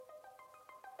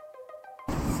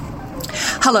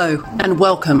Hello and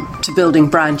welcome to Building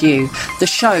Brand You, the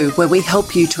show where we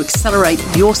help you to accelerate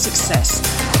your success,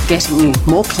 getting you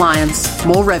more clients,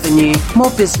 more revenue,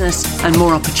 more business and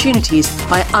more opportunities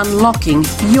by unlocking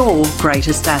your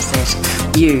greatest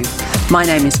asset, you. My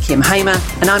name is Kim Hamer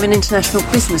and I'm an international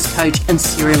business coach and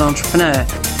serial entrepreneur.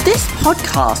 This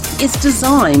podcast is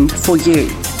designed for you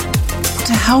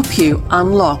to help you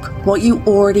unlock what you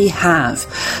already have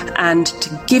and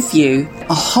to give you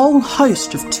a whole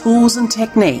host of tools and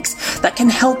techniques that can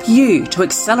help you to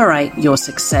accelerate your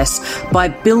success by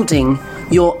building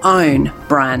your own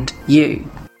brand you.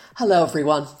 Hello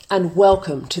everyone and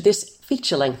welcome to this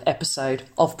feature-length episode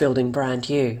of Building Brand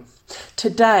You.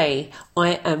 Today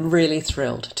I am really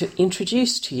thrilled to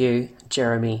introduce to you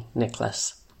Jeremy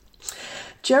Nicholas.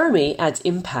 Jeremy adds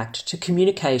impact to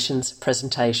communications,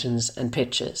 presentations and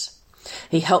pitches.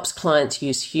 He helps clients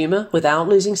use humour without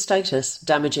losing status,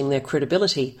 damaging their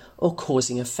credibility or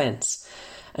causing offence.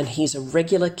 And he's a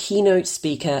regular keynote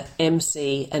speaker,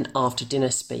 MC and after-dinner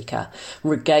speaker,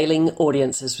 regaling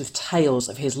audiences with tales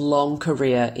of his long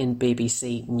career in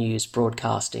BBC News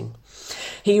broadcasting.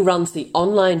 He runs the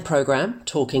online program,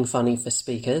 Talking Funny for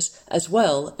Speakers, as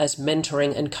well as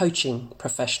mentoring and coaching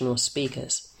professional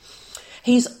speakers.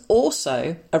 He's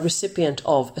also a recipient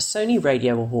of a Sony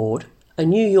Radio Award, a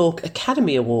New York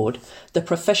Academy Award, the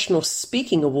Professional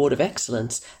Speaking Award of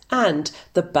Excellence, and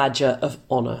the Badger of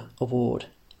Honour Award.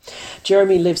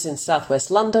 Jeremy lives in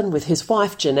southwest London with his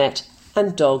wife Jeanette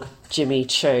and dog Jimmy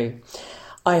Choo.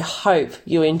 I hope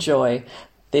you enjoy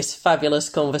this fabulous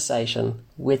conversation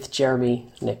with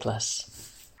Jeremy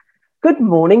Nicholas. Good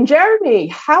morning, Jeremy.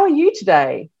 How are you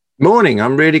today? Morning.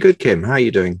 I'm really good, Kim. How are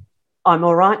you doing? I'm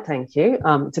all right, thank you.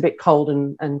 It's a bit cold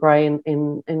and grey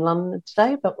in London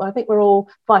today, but I think we're all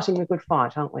fighting a good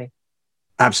fight, aren't we?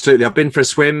 Absolutely. I've been for a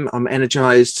swim. I'm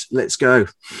energised. Let's go.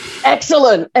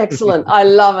 Excellent. I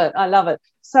love it.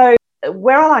 So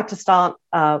where I like to start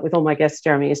with all my guests,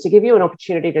 Jeremy, is to give you an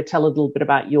opportunity to tell a little bit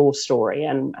about your story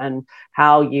and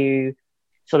how you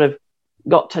sort of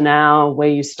got to now, where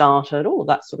you started, all of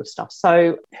that sort of stuff.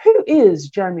 So who is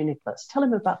Jeremy Nicholas? Tell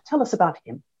us about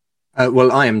him.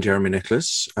 Well, I am Jeremy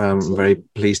Nicholas. I'm very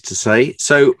pleased to say.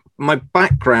 So my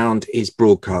background is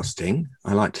broadcasting.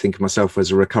 I like to think of myself as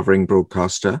a recovering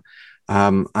broadcaster.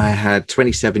 I had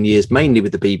 27 years, mainly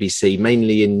with the BBC,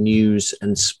 mainly in news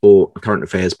and sport, current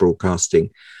affairs broadcasting.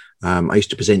 I used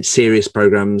to present serious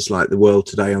programmes like The World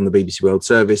Today on the BBC World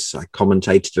Service. I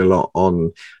commentated a lot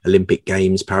on Olympic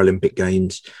Games, Paralympic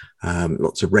Games,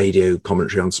 lots of radio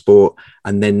commentary on sport,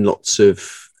 and then lots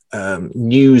of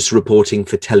news reporting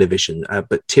for television,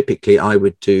 but typically I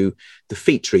would do the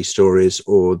featurey stories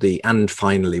or the "and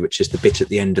finally," which is the bit at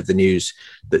the end of the news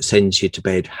that sends you to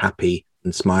bed happy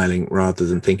and smiling rather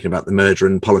than thinking about the murder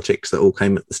and politics that all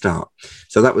came at the start.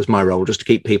 So that was my role, just to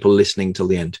keep people listening till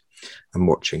the end and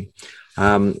watching.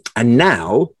 And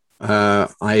now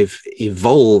I've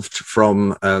evolved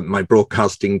from my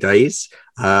broadcasting days.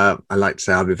 I like to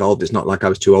say I've evolved. It's not like I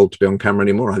was too old to be on camera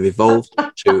anymore. I've evolved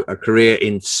to a career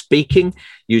in speaking,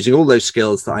 using all those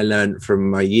skills that I learned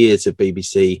from my years of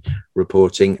BBC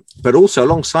reporting. But also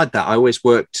alongside that, I always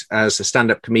worked as a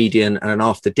stand-up comedian and an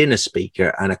after-dinner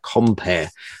speaker and a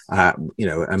compere,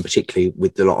 and particularly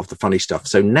with a lot of the funny stuff.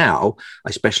 So now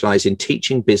I specialise in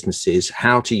teaching businesses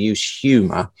how to use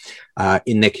humour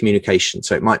in their communication.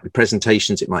 So it might be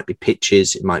presentations, it might be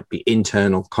pitches, it might be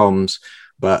internal comms,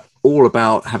 but all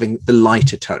about having the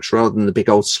lighter touch rather than the big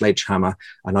old sledgehammer.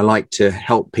 And I like to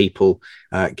help people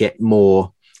get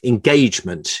more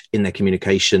engagement in their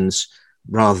communications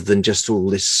rather than just all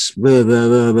this, blah, blah,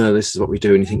 blah, blah, this is what we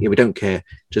do. And you think, yeah, we don't care.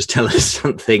 Just tell us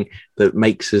something that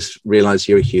makes us realise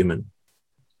you're a human.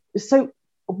 So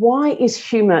why is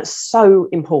humour so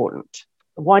important?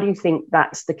 Why do you think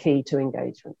that's the key to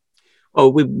engagement?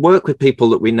 Well, we work with people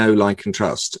that we know, like and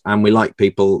trust, and we like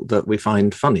people that we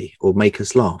find funny or make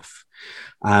us laugh.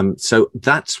 So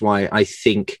that's why I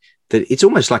think that it's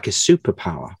almost like a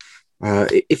superpower.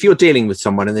 If you're dealing with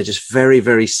someone and they're just very,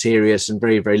 very serious and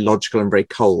very, very logical and very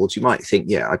cold, you might think,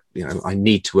 yeah, I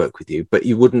need to work with you, but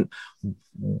you wouldn't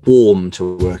warm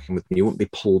to working with them. You wouldn't be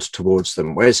pulled towards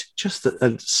them. Whereas just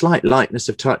a slight lightness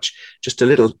of touch, just a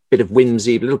little bit of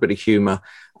whimsy, a little bit of humour,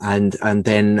 and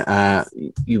then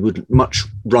you would much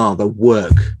rather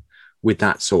work with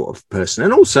that sort of person.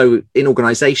 And also in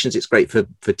organisations, it's great for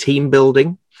team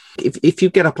building. If you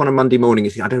get up on a Monday morning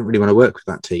and think, I don't really want to work with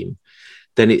that team,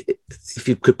 then if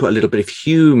you could put a little bit of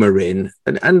humour in,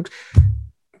 and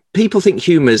people think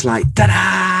humor is like,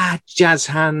 da-da, jazz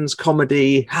hands,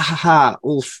 comedy, ha ha ha.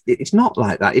 It's not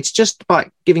like that. It's just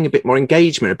about giving a bit more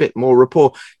engagement, a bit more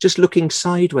rapport, just looking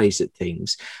sideways at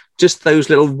things. Just those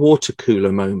little water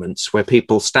cooler moments where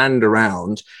people stand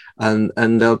around and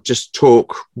they'll just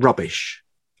talk rubbish.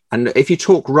 And if you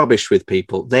talk rubbish with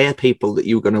people, they're people that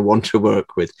you're going to want to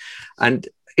work with. And,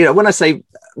 when I say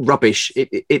rubbish,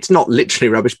 it's not literally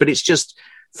rubbish, but it's just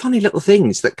funny little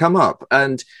things that come up.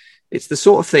 And it's the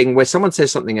sort of thing where someone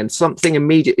says something and something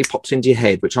immediately pops into your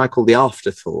head, which I call the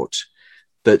afterthought.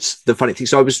 That's the funny thing.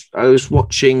 So I was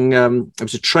watching, there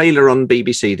was a trailer on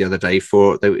BBC the other day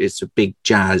it's a big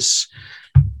jazz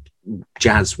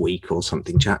week or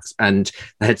something, and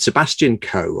they had Sebastian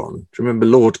Coe on. Do you remember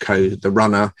Lord Coe, the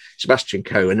runner, Sebastian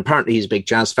Coe? And apparently he's a big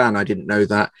jazz fan. I didn't know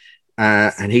that.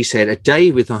 And he said, a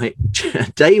day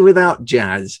without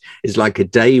jazz is like a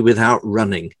day without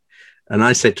running. And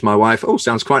I said to my wife, oh,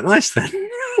 sounds quite nice then,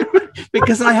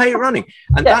 because I hate running.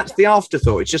 And that's the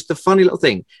afterthought. It's just the funny little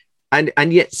thing. And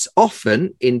yet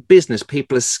often in business,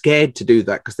 people are scared to do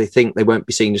that because they think they won't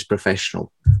be seen as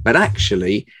professional. But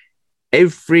actually,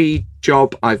 every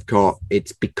job I've got,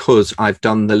 it's because I've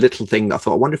done the little thing that I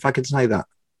thought, I wonder if I could say that.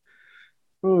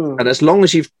 And as long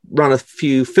as you've run a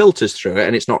few filters through it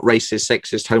and it's not racist,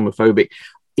 sexist, homophobic,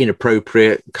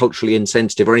 inappropriate, culturally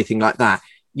insensitive or anything like that,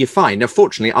 you're fine. Now,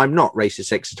 fortunately, I'm not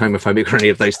racist, sexist, homophobic or any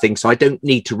of those things, so I don't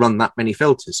need to run that many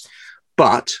filters.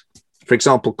 But, for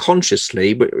example,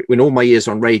 consciously, in all my years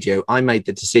on radio, I made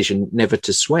the decision never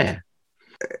to swear.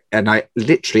 And I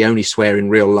literally only swear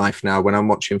in real life now when I'm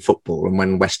watching football and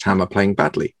when West Ham are playing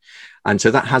badly. And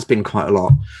so that has been quite a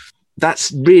lot.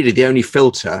 That's really the only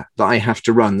filter that I have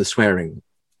to run, the swearing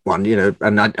one,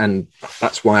 and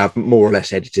that's why I've more or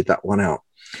less edited that one out.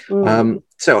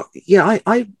 So yeah,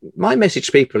 my message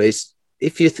to people is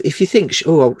if you think,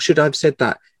 oh, should I have said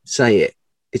that? Say it.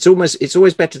 It's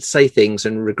always better to say things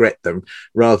and regret them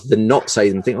rather than not say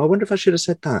them. Think, oh, I wonder if I should have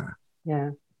said that.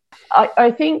 Yeah.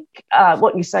 I think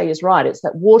what you say is right. It's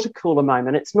that water cooler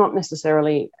moment. It's not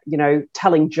necessarily,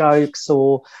 telling jokes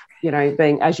or,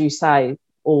 being, as you say,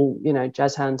 all,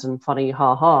 jazz hands and funny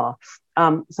ha-ha.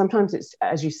 Sometimes it's,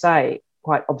 as you say,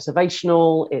 quite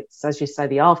observational. It's, as you say,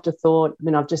 the afterthought. I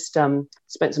mean, I've just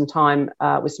spent some time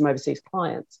with some overseas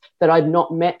clients that I'd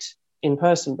not met in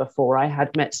person before. I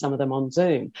had met some of them on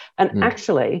Zoom. And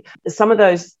actually, some of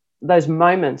those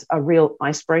moments are real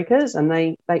icebreakers, and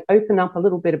they open up a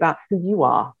little bit about who you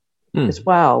are as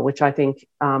well, which I think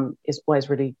is always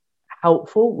really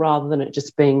helpful, rather than it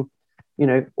just being,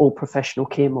 all professional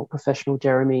Kim or professional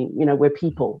Jeremy. We're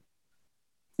people.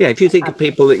 Yeah, if you think of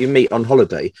people that you meet on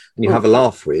holiday and you have a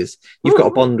laugh with, you've got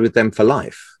a bond with them for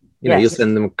life. You'll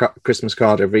send them a Christmas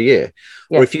card every year.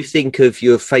 Yes. Or if you think of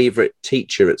your favourite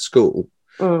teacher at school,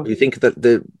 you think of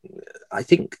I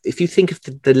think if you think of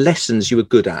the lessons you were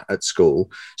good at school.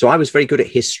 So I was very good at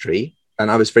history and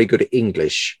I was very good at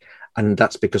English. And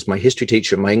that's because my history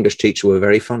teacher and my English teacher were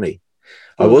very funny.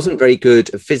 I wasn't very good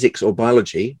at physics or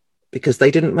biology because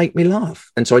they didn't make me laugh.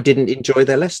 And so I didn't enjoy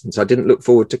their lessons. I didn't look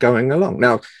forward to going along.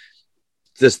 Now,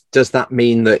 does that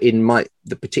mean that in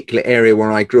the particular area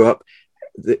where I grew up,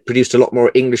 that produced a lot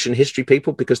more English and history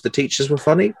people because the teachers were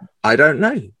funny? I don't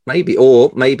know.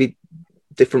 Maybe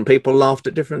different people laughed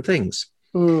at different things.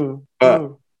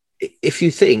 But if you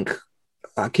think,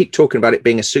 I keep talking about it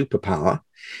being a superpower,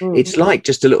 it's like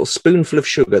just a little spoonful of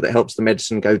sugar that helps the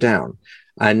medicine go down.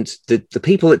 And the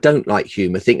people that don't like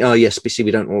humour think, oh, yes, but see,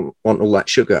 we don't want all that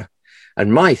sugar.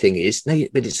 And my thing is, no,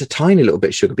 but it's a tiny little bit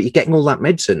of sugar, but you're getting all that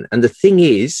medicine. And the thing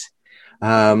is,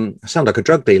 I sound like a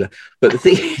drug dealer, but the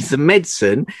thing is, the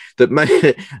medicine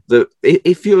that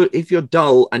if you're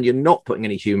dull and you're not putting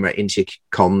any humour into your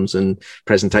comms and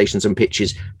presentations and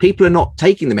pitches, people are not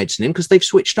taking the medicine in because they've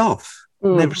switched off.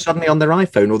 They're suddenly on their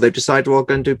iPhone, or they've decided, well, I'll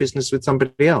go and do business with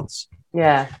somebody else.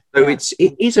 Yeah. So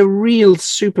it is a real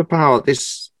superpower.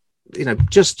 This,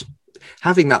 just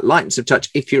having that lightness of touch.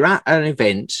 If you're at an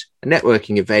event, a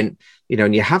networking event,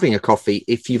 and you're having a coffee,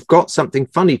 if you've got something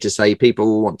funny to say, people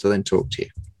will want to then talk to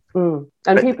you.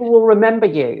 And people will remember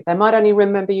you. They might only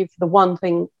remember you for the one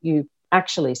thing you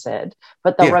actually said,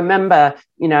 but they'll remember,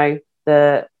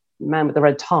 the man with the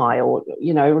red tie, or,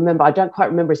 remember, I don't quite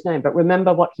remember his name, but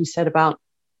remember what he said about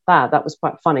that. That was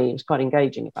quite funny. He was quite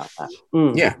engaging about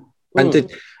that. Yeah.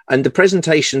 And the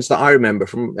presentations that I remember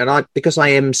because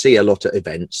I MC a lot at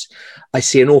events, I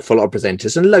see an awful lot of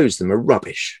presenters, and loads of them are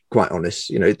rubbish, quite honest.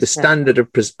 The standard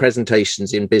of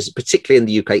presentations in business, particularly in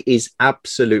the UK, is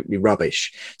absolutely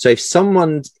rubbish. So if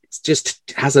someone just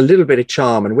has a little bit of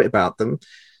charm and wit about them,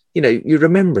 you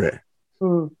remember it.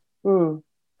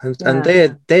 And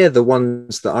they're the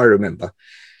ones that I remember.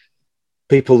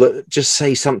 people that just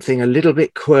say something a little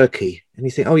bit quirky, and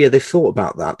you think, oh yeah, they've thought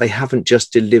about that. They haven't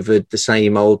just delivered the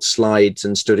same old slides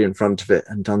and stood in front of it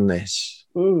and done this.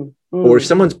 Or if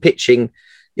someone's pitching,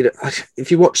 you know,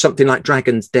 if you watch something like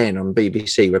Dragon's Den on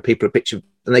BBC, where people are pitching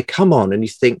and they come on and you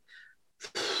think,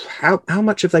 how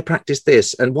much have they practiced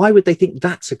this? And why would they think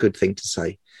that's a good thing to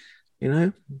say? You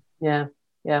know? Yeah.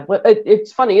 Well,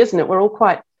 it's funny, isn't it? We're all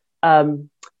quite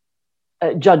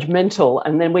judgmental,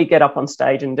 and then we get up on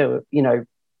stage and do, you know,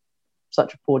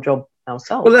 such a poor job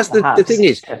ourselves. Well, that's the thing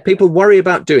is, people worry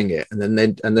about doing it, and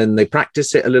then they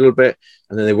practice it a little bit,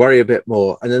 and then they worry a bit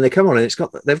more, and then they come on and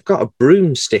they've got a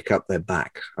broomstick up the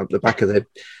back of their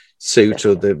suit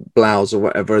or the blouse or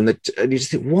whatever, and you just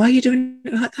think, why are you doing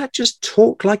it like that? Just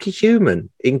talk like a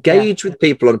human, engage with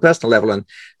people on a personal level,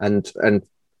 and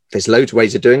there's loads of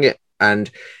ways of doing it.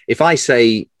 And if I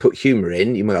say put humour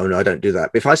in, you might go, oh no, I don't do that.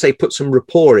 But if I say put some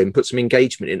rapport in, put some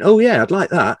engagement in, oh yeah, I'd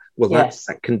like that. Well,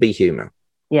 that can be humour.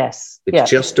 Yes. It's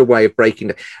just a way of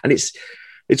breaking it. And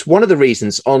it's one of the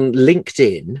reasons on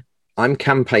LinkedIn, I'm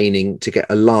campaigning to get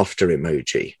a laughter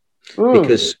emoji.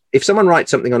 Because if someone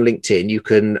writes something on LinkedIn, you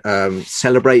can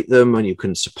celebrate them, and you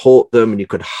can support them, and you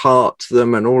could heart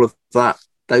them and all of that,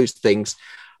 those things,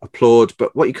 applaud.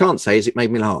 But what you can't say is it made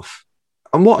me laugh.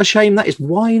 And what a shame that is.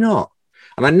 Why not?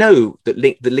 And I know that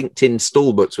the LinkedIn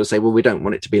stalwarts will say, well, we don't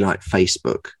want it to be like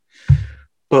Facebook.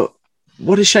 But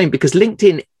what a shame, because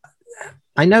LinkedIn,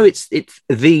 I know it's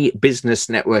the business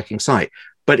networking site,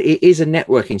 but it is a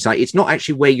networking site. It's not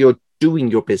actually where you're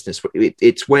doing your business.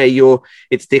 It's where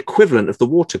it's the equivalent of the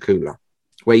water cooler,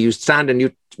 where you stand and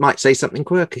you might say something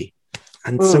quirky.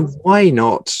 And so why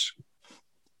not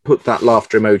put that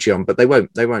laughter emoji on? But they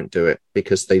won't do it,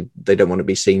 because they don't want to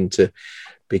be seen to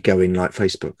be going like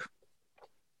Facebook.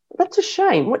 That's a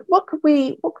shame. What could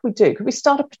we do? Could we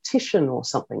start a petition or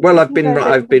something? Well, I've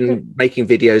been making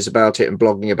videos about it and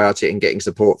blogging about it and getting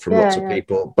support from lots of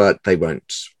people, but they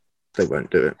won't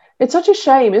do it. It's such a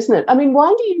shame, isn't it? I mean,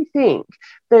 why do you think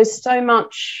there's so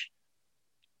much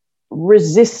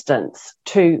resistance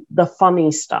to the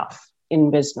funny stuff in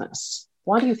business?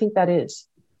 Why do you think that is?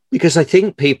 Because I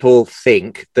think people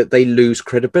think that they lose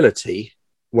credibility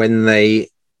when they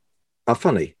are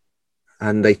funny,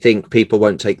 and they think people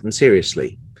won't take them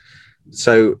seriously.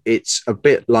 So it's a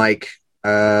bit like,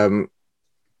 it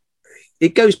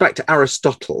goes back to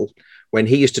Aristotle, when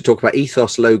he used to talk about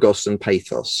ethos, logos, and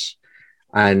pathos.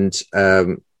 And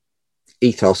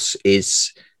ethos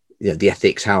is, you know, the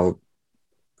ethics, how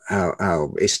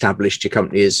established your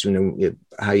company is, you know,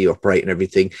 how you operate and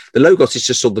everything. The logos is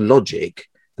just sort of the logic.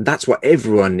 And that's what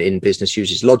everyone in business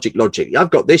uses. Logic. I've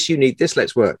got this, you need this,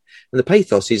 let's work. And the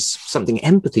pathos is something,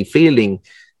 empathy, feeling.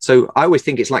 So I always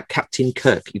think it's like Captain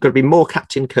Kirk. You've got to be more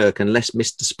Captain Kirk and less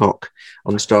Mr. Spock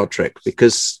on Star Trek,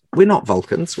 because we're not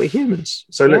Vulcans, we're humans.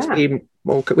 So let's be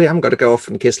more, we haven't got to go off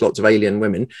and kiss lots of alien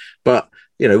women, but,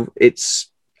 you know, it's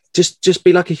just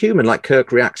be like a human, like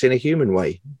Kirk reacts in a human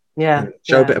way. Yeah.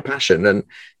 Show a bit of passion. And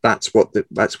that's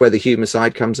where the human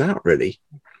side comes out, really.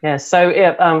 Yeah. So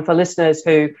for listeners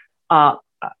who are,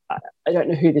 I don't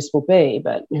know who this will be,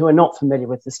 but who are not familiar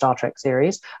with the Star Trek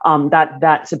series,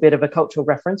 that's a bit of a cultural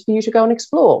reference for you to go and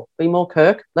explore. Be more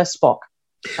Kirk, less Spock.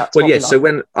 Well, yes. So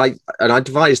when I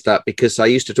devised that because I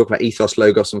used to talk about ethos,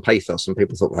 logos, and pathos, and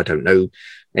people thought, well, I don't know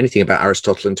anything about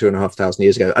Aristotle and 2,500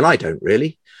 years ago, and I don't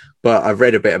really, but I've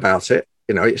read a bit about it.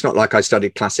 You know, it's not like I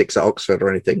studied classics at Oxford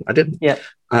or anything. I didn't. Yeah.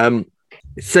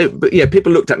 But yeah,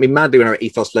 people looked at me madly when I wrote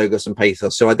ethos, logos, and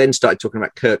pathos. So I then started talking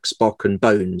about Kirk, Spock, and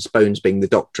Bones. Bones being the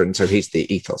Doctor, and so he's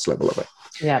the ethos level of it.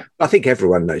 Yeah. I think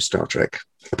everyone knows Star Trek,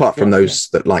 apart from those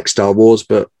that like Star Wars.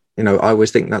 But you know, I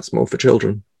always think that's more for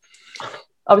children.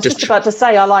 I was just about to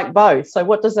say I like both. So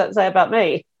what does that say about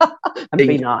me? And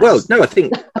be nice. Well, no, I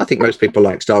think most people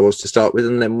like Star Wars to start with,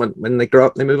 and then when they grow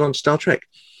up, they move on to Star Trek.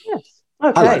 Yes.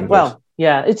 Okay. Well,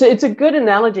 yeah, it's a good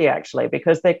analogy actually,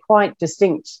 because they're quite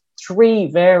distinct. 3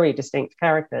 very distinct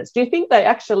characters. Do you think they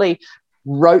actually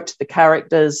wrote the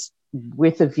characters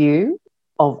with a view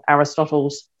of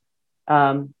Aristotle's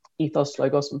ethos,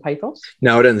 logos, and pathos?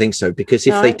 No, I don't think so, because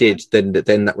if they did,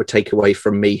 then that would take away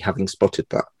from me having spotted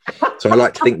that. So I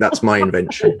like to think that's my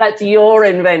invention. That's your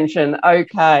invention.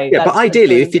 Okay. Yeah, but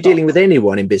ideally, if you're dealing with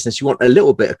anyone in business, you want a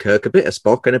little bit of Kirk, a bit of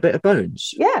Spock, and a bit of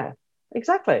Bones. Yeah,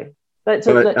 exactly. That's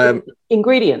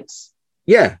ingredients.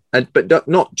 Yeah, but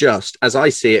not just, as I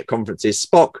see at conferences,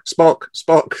 Spock,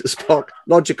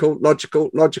 logical.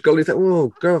 You think,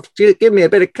 oh, God, give me a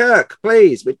bit of Kirk,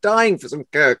 please. We're dying for some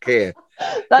Kirk here.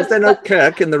 Is there no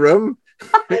Kirk in the room?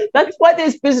 That's why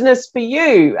there's business for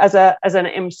you as an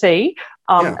MC,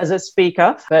 as a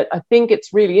speaker. But I think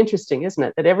it's really interesting, isn't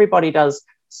it, that everybody does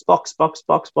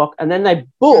Spock, and then they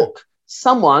book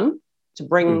someone to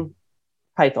bring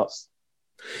pathos.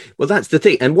 Well, that's the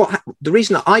thing. And the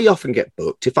reason that I often get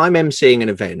booked, if I'm emceeing an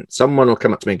event, someone will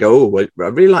come up to me and go, "Oh, well, I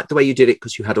really like the way you did it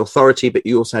because you had authority, but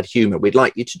you also had humor. We'd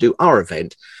like you to do our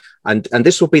event." And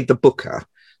this will be the booker,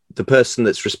 the person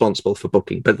that's responsible for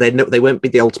booking, but they won't be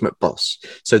the ultimate boss.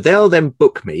 So they'll then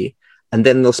book me, and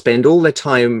then they'll spend all their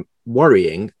time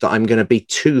worrying that I'm going to be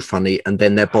too funny, and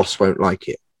then their boss won't like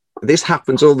it. This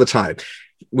happens all the time.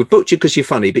 We booked you because you're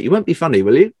funny, but you won't be funny,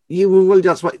 will you? Well,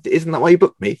 isn't that why you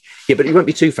booked me? Yeah, but you won't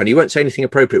be too funny. You won't say anything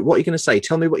appropriate. What are you going to say?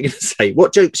 Tell me what you're going to say.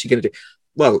 What jokes are you going to do?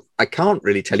 Well, I can't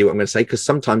really tell you what I'm going to say because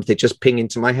sometimes they just ping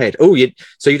into my head. Oh,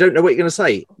 so you don't know what you're going to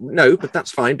say? No, but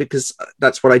that's fine because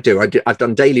that's what I do. I've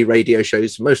done daily radio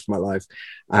shows for most of my life,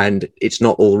 and it's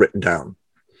not all written down.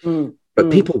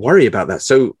 But people worry about that.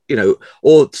 So,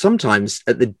 or sometimes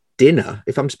at the dinner,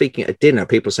 if I'm speaking at a dinner,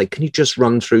 people say, "Can you just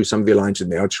run through some of your lines with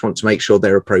me? I just want to make sure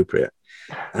they're appropriate."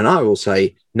 And I will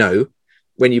say, "No,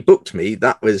 when you booked me,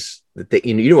 that was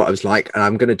you know what I was like, and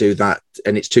I'm going to do that,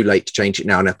 and it's too late to change it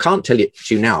now. And I can't tell it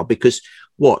to you now because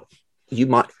what you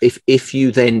might, if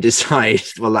you then decide,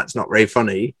 well, that's not very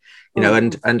funny,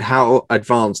 and how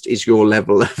advanced is your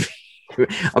level of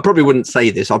I probably wouldn't say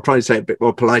this. I'll probably say it a bit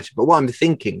more polite. But what I'm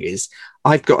thinking is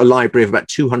I've got a library of about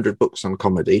 200 books on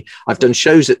comedy. I've done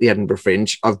shows at the Edinburgh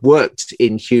Fringe. I've worked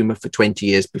in humour for 20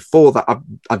 years. Before that,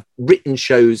 I've written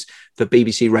shows for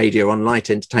BBC Radio on light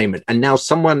entertainment. And now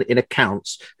someone in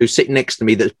accounts who's sitting next to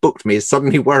me that's booked me is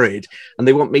suddenly worried. And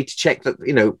they want me to check that,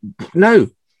 no.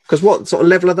 Because what sort of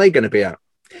level are they going to be at?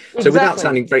 Exactly. So without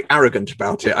sounding very arrogant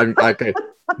about it, I go,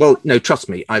 well, no, trust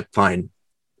me, I'm fine.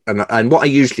 And what I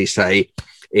usually say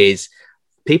is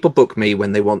people book me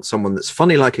when they want someone that's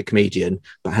funny like a comedian,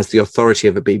 but has the authority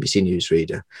of a BBC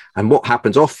newsreader. And what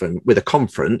happens often with a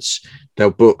conference,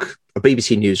 they'll book a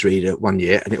BBC newsreader one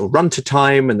year and it will run to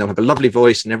time and they'll have a lovely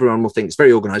voice and everyone will think it's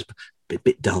very organised, but a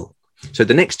bit dull. So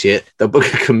the next year they'll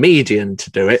book a comedian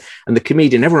to do it, and the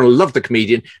comedian, everyone will love the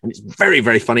comedian, and it's very,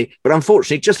 very funny. But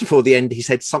unfortunately, just before the end, he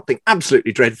said something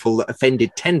absolutely dreadful that offended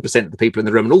 10% of the people in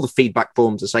the room, and all the feedback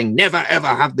forms are saying, "Never ever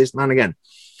have this man again."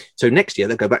 So next year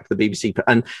they'll go back to the BBC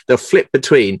and they'll flip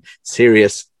between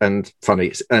serious and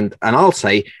funny. And I'll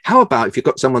say, how about if you've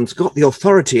got someone who's got the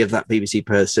authority of that BBC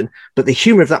person, but the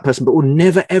humour of that person, but will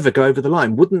never ever go over the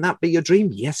line? Wouldn't that be your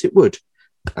dream? Yes, it would.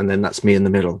 And then that's me in the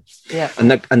middle. Yeah.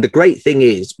 And the great thing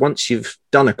is, once you've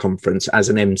done a conference as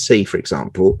an MC, for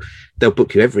example, they'll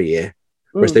book you every year,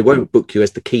 whereas they won't book you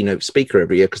as the keynote speaker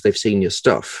every year because they've seen your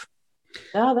stuff.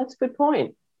 Oh, that's a good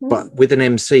point. But with an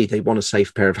MC, they want a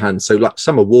safe pair of hands. So like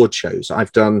some award shows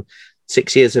I've done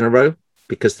 6 years in a row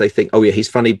because they think, oh yeah, he's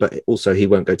funny, but also he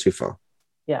won't go too far.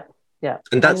 Yeah. Yeah.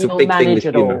 And that's a big thing with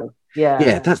humor.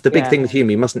 Yeah. That's the big thing with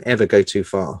humor. You mustn't ever go too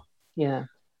far. Yeah.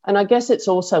 And I guess it's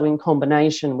also in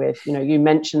combination with, you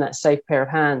mentioned that safe pair of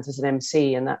hands as an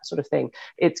MC and that sort of thing.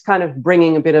 It's kind of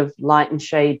bringing a bit of light and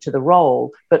shade to the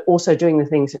role, but also doing the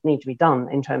things that need to be done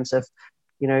in terms of,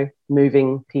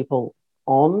 moving people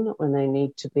on when they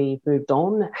need to be moved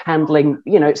on, handling,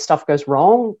 stuff goes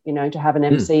wrong, to have an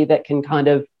MC that can kind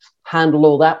of handle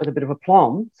all that with a bit of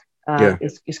aplomb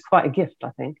is quite a gift, I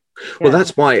think. Well,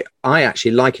 that's why I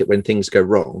actually like it when things go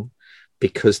wrong,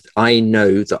 because I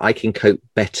know that I can cope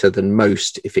better than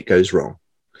most if it goes wrong.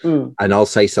 And I'll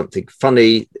say something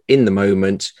funny in the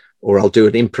moment, or I'll do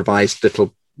an improvised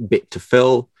little bit to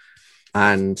fill.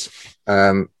 And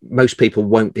most people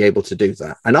won't be able to do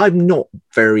that. And I'm not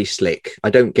very slick. I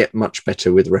don't get much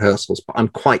better with rehearsals, but I'm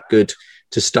quite good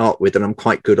to start with, and I'm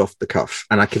quite good off the cuff,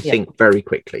 and I can think very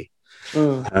quickly.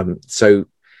 So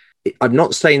I'm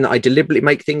not saying that I deliberately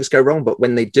make things go wrong, but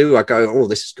when they do, I go, oh,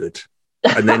 this is good.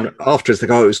 And then afterwards they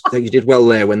go, you did well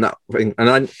there when that thing.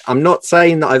 And I'm not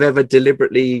saying that I've ever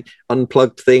deliberately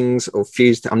unplugged things or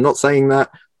fused. I'm not saying that,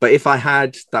 but if I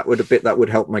had, that would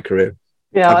help my career.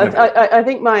 Yeah, I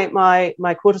think my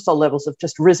cortisol levels have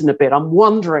just risen a bit. I'm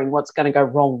wondering what's going to go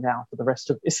wrong now for the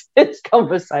rest of this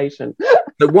conversation.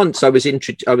 But once I was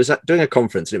doing a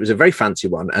conference, and it was a very fancy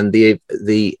one, and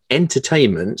the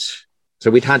entertainment.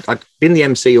 So I'd been the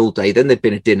MC all day, then there'd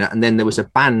been a dinner, and then there was a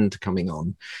band coming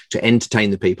on to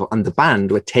entertain the people, and the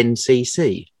band were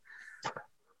 10cc.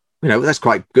 That's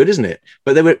quite good, isn't it?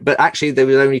 But actually there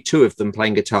was only 2 of them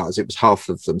playing guitars. It was half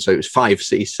of them, so it was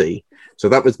 5cc. So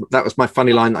that was my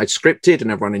funny line that I'd scripted,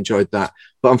 and everyone enjoyed that.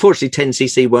 But unfortunately,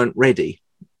 10cc weren't ready.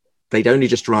 They'd only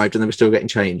just arrived, and they were still getting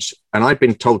changed. And I'd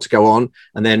been told to go on,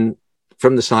 and then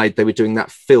from the side they were doing that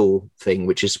fill thing,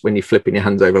 which is when you're flipping your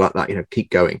hands over like that,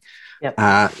 keep going.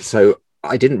 Yep. So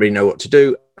I didn't really know what to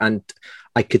do, and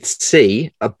I could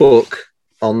see a book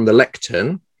on the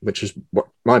lectern, which was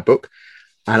my book,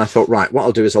 And I thought, right, what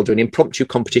I'll do is I'll do an impromptu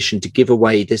competition to give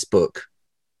away this book.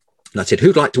 And I said,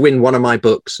 who'd like to win one of my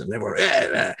books? And they were,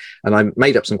 and I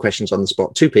made up some questions on the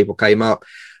spot. 2 people came up,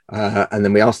 and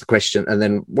then we asked the question, and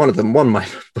then one of them won my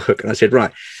book. And I said,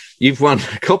 right, you've won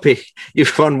a copy.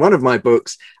 You've won one of my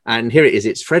books. And here it is.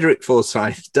 It's Frederick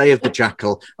Forsyth, Day of the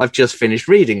Jackal. I've just finished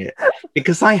reading it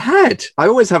because I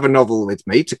always have a novel with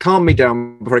me to calm me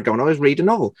down before I go and I always read a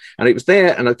novel. And it was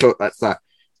there. And I thought, that's that.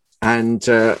 And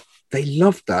they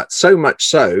loved that so much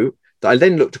so that I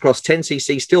then looked across.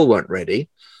 10cc still weren't ready.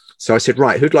 So I said,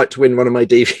 right, who'd like to win one of my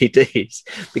DVDs?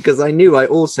 Because I knew I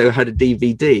also had a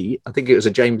DVD. I think it was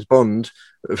a James Bond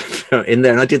in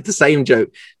there. And I did the same joke.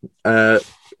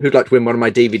 Who'd like to win one of my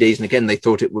DVDs? And again, they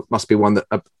thought it must be one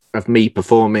that of me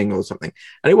performing or something.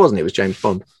 And it wasn't. It was James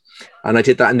Bond. And I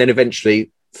did that. And then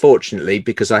eventually, fortunately,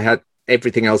 because I had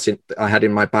everything else I had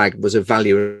in my bag was of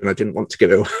value and I didn't want to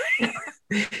give it away,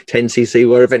 10cc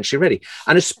were eventually ready.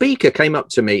 And a speaker came up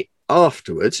to me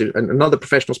afterwards, another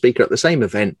professional speaker at the same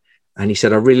event. And he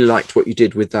said, I really liked what you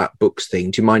did with that books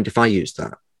thing. Do you mind if I use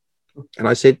that? And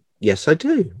I said, yes, I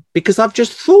do. Because I've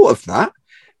just thought of that.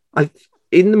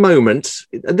 In the moment,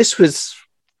 and this was,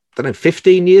 I don't know,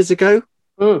 15 years ago,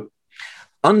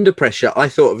 under pressure, I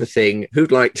thought of a thing.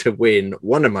 Who'd like to win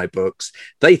one of my books?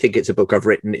 They think it's a book I've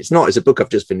written. It's not. It's a book I've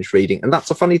just finished reading. And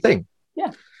that's a funny thing.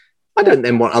 Yeah. I don't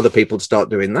then want other people to start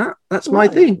doing that. That's my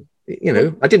thing. You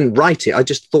know, I didn't write it. I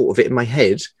just thought of it in my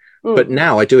head. But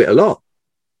now I do it a lot.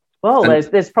 Well,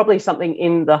 there's probably something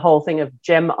in the whole thing of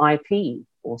gem IP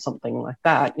or something like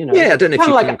that. You know, yeah, I don't know.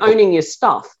 Kind of like owning your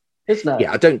stuff. Isn't it?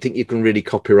 Yeah, I don't think you can really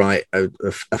copyright a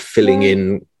filling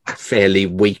in fairly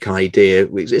weak idea.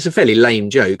 It's a fairly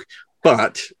lame joke,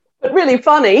 but really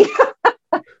funny.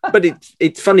 But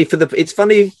it's funny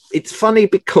it's funny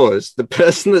because the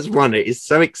person that's won it is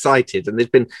so excited, and there's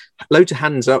been loads of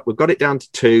hands up. We've got it down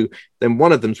to 2. Then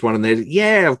one of them's won, and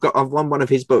they're I've won one of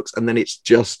his books, and then it's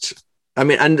just. I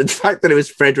mean, and the fact that it was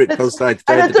Frederick Forsyth,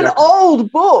 and it's an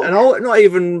old book, and not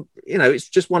even, you know, it's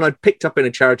just one I'd picked up in a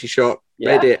charity shop,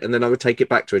 read it, and then I would take it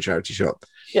back to a charity shop.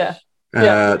 Yeah.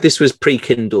 This was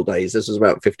pre-Kindle days. This was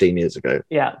about 15 years ago.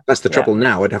 Yeah, that's the trouble.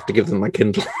 Now I'd have to give them my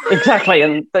Kindle. Exactly,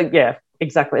 and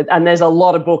exactly. And there's a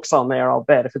lot of books on there. I'll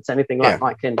bet if it's anything like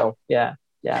my Kindle. Yeah.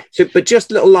 So, but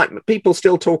just little people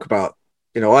still talk about,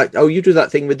 you know, you do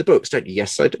that thing with the books, don't you?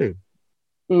 Yes, I do.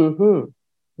 Mm-hmm.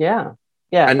 Yeah.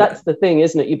 Yeah, and that's the thing,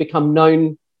 isn't it? You become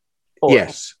known for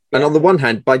it. And on the one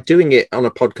hand, by doing it on a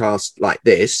podcast like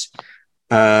this,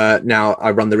 now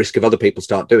I run the risk of other people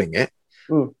start doing it.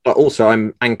 But also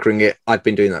I'm anchoring it. I've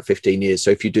been doing that 15 years.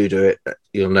 So if you do it,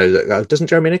 you'll know that. Doesn't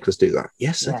Jeremy Nicholas do that?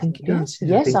 Yes, I think he does.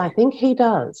 Yes, I think he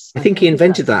does. I think he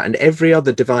invented that. And every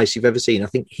other device you've ever seen, I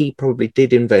think he probably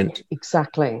did invent.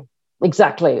 Exactly. We've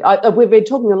been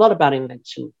talking a lot about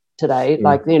invention today.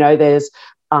 Like, you know, there's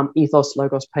ethos,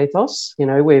 logos, pathos. You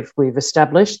know, we've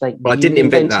established that. Well, I didn't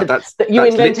invent that. You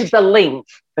invented the link.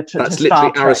 That's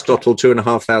literally Aristotle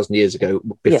 2,500 years ago,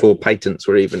 before patents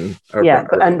were even.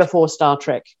 And before Star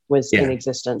Trek was in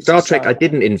existence. Star Trek, I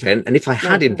didn't invent, and if I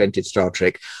had invented Star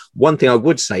Trek, one thing I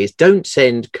would say is don't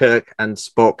send Kirk and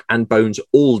Spock and Bones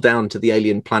all down to the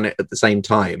alien planet at the same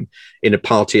time in a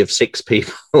party of 6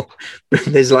 people.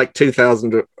 There's like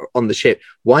 2,000 on the ship.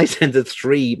 Why send the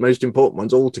 3 most important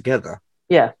ones all together?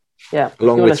 Yeah.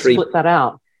 Along with 3, split that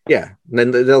out. Yeah, and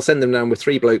then they'll send them down with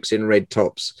 3 blokes in red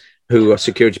tops who are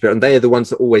security people, and they are the ones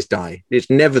that always die. It's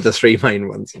never the 3 main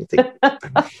ones.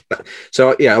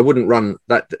 So I wouldn't run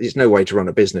that. There's no way to run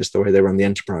a business the way they run the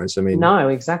Enterprise. I mean, no,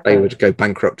 exactly. They would go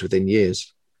bankrupt within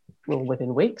years. Well,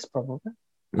 within weeks, probably.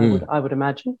 I would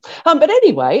imagine. But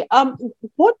anyway,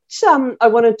 what I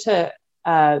wanted to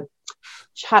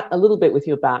chat a little bit with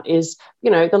you about is,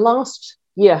 you know, the last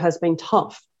year has been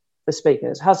tough for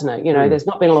speakers, hasn't it? You know, there's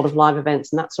not been a lot of live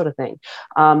events and that sort of thing.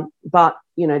 But,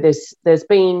 you know, there's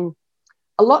been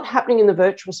a lot happening in the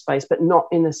virtual space, but not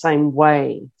in the same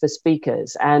way for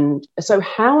speakers. And so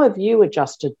how have you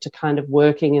adjusted to kind of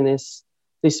working in this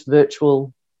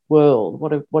virtual world?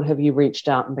 What have you reached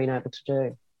out and been able to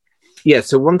do? Yeah,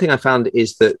 so one thing I found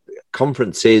is that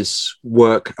conferences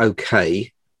work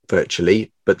okay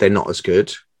virtually, but they're not as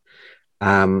good.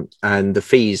 And the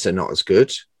fees are not as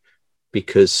good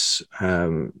because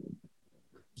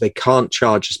they can't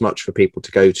charge as much for people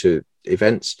to go to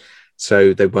events.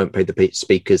 So they won't pay the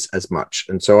speakers as much.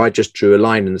 And so I just drew a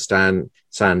line in the sand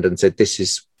and said, this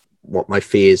is what my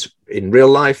fee is in real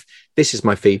life. This is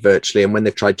my fee virtually. And when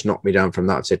they've tried to knock me down from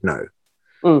that, I said no.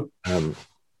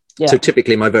 So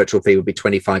typically my virtual fee would be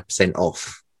 25%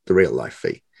 off the real life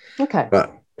fee. Okay.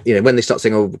 But, you know, when they start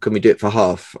saying, oh, can we do it for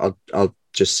half? I'll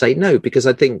just say no, because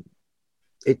I think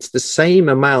it's the same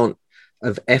amount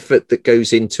of effort that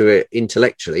goes into it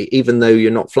intellectually, even though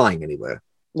you're not flying anywhere.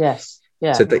 Yes.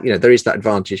 Yeah. So that, there is that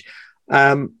advantage.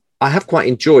 I have quite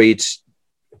enjoyed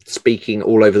speaking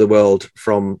all over the world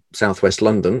from Southwest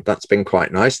London. That's been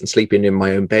quite nice, and sleeping in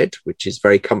my own bed, which is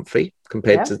very comfy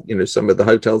compared to some of the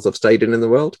hotels I've stayed in the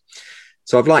world.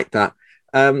 So I've liked that.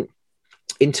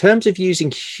 In terms of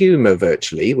using humor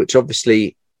virtually, which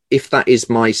obviously, if that is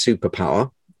my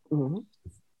superpower,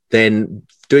 then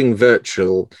doing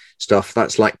virtual stuff,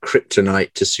 that's like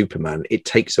kryptonite to Superman. It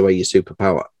takes away your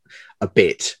superpower a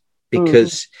bit,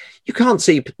 because you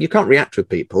can't react with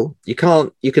people. You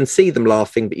can see them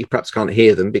laughing, but you perhaps can't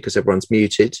hear them because everyone's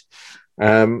muted.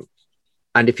 And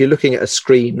if you're looking at a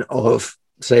screen of,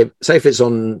 say if it's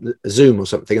on Zoom or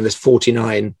something, and there's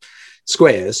 49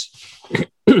 squares,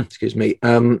 excuse me,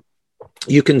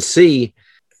 you can see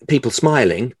people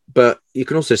smiling, but you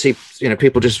can also see,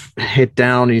 people just head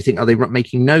down, and you think, are they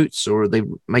making notes, or are they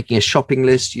making a shopping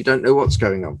list? You don't know what's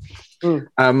going on.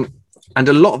 And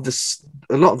a lot of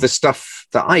the stuff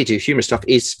that I do, humor stuff,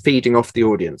 is feeding off the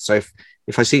audience. So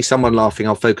if I see someone laughing,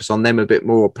 I'll focus on them a bit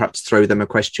more, perhaps throw them a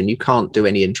question. You can't do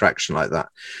any interaction like that.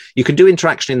 You can do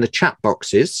interaction in the chat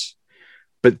boxes,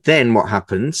 but then what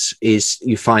happens is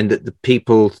you find that the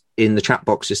people in the chat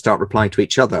boxes start replying to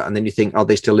each other, and then you think, are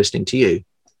they still listening to you?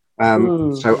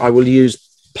 So I will use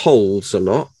polls a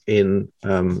lot in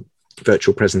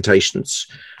virtual presentations,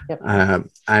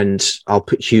 and I'll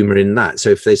put humor in that. So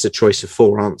if there's a choice of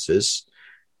 4 answers,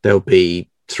 there'll be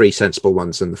 3 sensible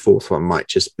ones, and the 4th one might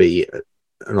just be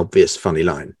an obvious funny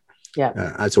line,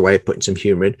 as a way of putting some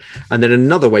humor in. And then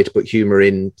another way to put humor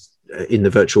in the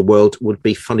virtual world would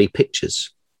be funny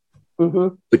pictures,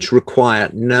 which require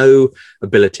no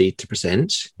ability to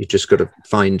present. You've just got to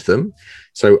find them.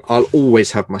 So I'll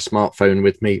always have my smartphone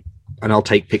with me, and I'll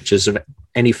take pictures of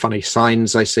any funny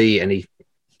signs I see, any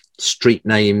street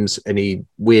names, any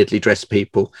weirdly dressed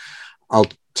people. I'll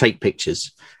take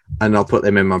pictures and I'll put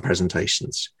them in my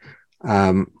presentations.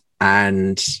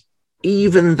 And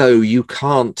even though you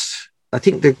can't, I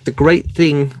think the great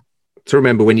thing to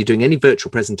remember when you're doing any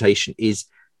virtual presentation is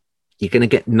you're going to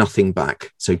get nothing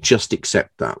back. So just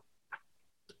accept that.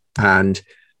 And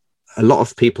a lot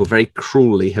of people very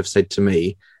cruelly have said to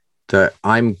me that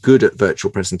I'm good at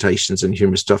virtual presentations and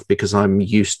humor stuff because I'm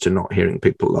used to not hearing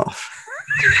people laugh.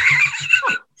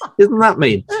 Isn't that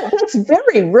mean? That's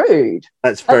very rude.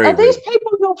 That's very Are these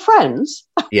people your friends?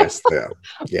 Yes, they are.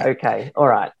 Yeah. Okay. All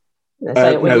right. No,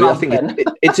 I think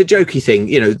it's a jokey thing,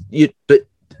 but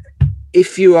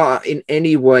if you are in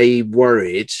any way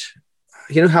worried,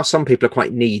 you know how some people are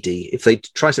quite needy. If they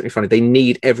try something funny, they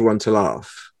need everyone to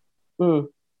laugh.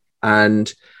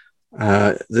 And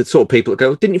the sort of people that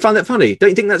go, didn't you find that funny? Don't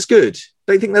you think that's good?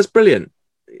 Don't you think that's brilliant?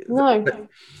 No.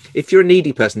 If you're a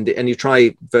needy person and you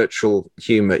try virtual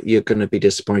humor, you're going to be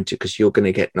disappointed because you're going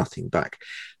to get nothing back.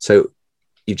 So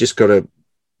you've just got to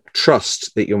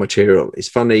trust that your material is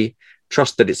funny,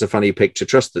 trust that it's a funny picture,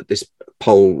 trust that this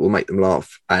poll will make them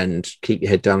laugh, and keep your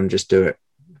head down and just do it.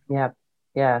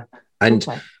 Yeah. And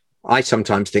I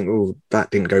sometimes think, oh,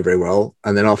 that didn't go very well.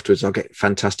 And then afterwards I'll get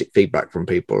fantastic feedback from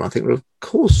people. And I think, well, of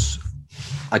course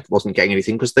I wasn't getting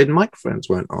anything because their microphones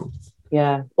weren't on.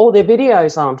 Yeah. Or their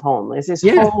videos aren't on. There's this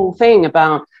whole thing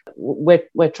about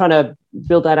we're trying to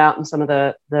build that out in some of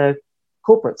the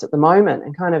corporates at the moment,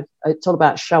 and kind of it's all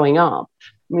about showing up.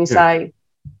 And we say,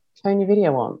 turn your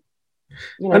video on.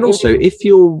 And also, if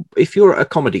you're at a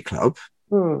comedy club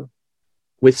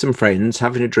with some friends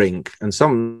having a drink and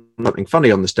something funny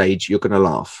on the stage, you're going to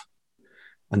laugh.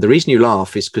 And the reason you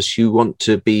laugh is because you want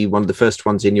to be one of the first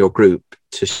ones in your group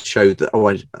to show that, oh,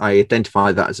 I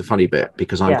identify that as a funny bit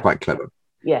because I'm quite clever.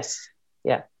 Yes.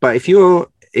 Yeah. But if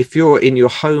you're in your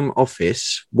home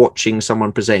office watching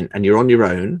someone present and you're on your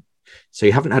own, so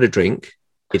you haven't had a drink,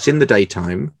 it's in the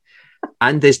daytime,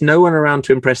 and there's no one around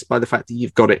to impress by the fact that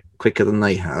you've got it quicker than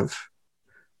they have,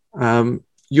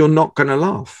 you're not going to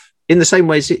laugh. In the same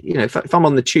way as, if I'm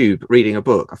on the tube reading a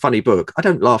book, a funny book, I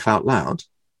don't laugh out loud.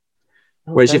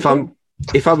 Whereas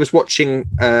if I was watching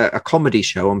a comedy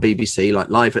show on BBC, like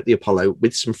Live at the Apollo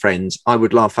with some friends, I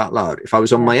would laugh out loud. If I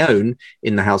was on my own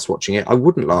in the house watching it, I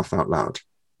wouldn't laugh out loud.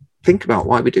 Think about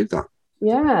why we do that.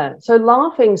 Yeah. So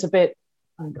laughing's a bit,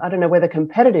 I don't know whether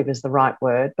competitive is the right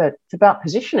word, but it's about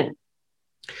positioning.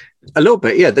 A little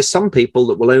bit, yeah. There's some people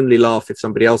that will only laugh if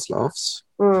somebody else laughs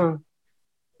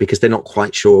because they're not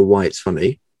quite sure why it's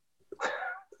funny.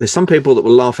 There's some people that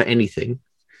will laugh at anything.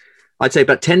 I'd say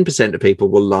about 10% of people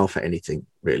will laugh at anything,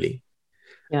 really.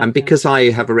 And because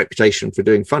I have a reputation for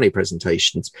doing funny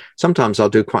presentations, sometimes I'll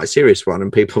do quite a serious one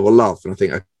and people will laugh. And I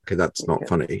think, okay, that's not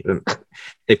funny. And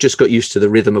they've just got used to the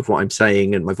rhythm of what I'm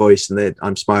saying and my voice, and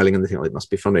I'm smiling and they think, oh, it must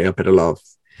be funny. I better laugh.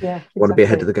 Yeah, exactly. I want to be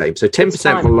ahead of the game. So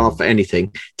 10% will laugh at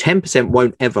anything. 10%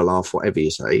 won't ever laugh whatever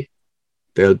you say.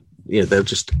 They'll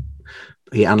just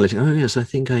be analyzing. Oh, yes, I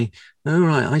think oh,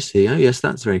 right, I see. Oh, yes,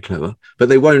 that's very clever. But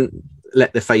they won't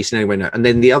let their face in any way know. And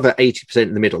then the other 80%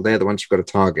 in the middle, they're the ones you've got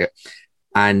to target.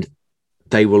 And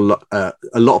they will, a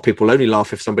lot of people only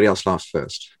laugh if somebody else laughs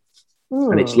first.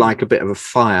 And it's like a bit of a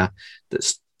fire that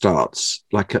starts.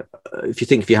 Like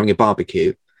if you're having a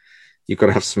barbecue, you've got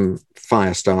to have some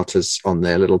fire starters on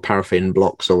there, little paraffin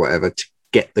blocks or whatever, to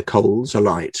get the coals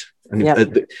alight. And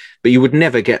but you would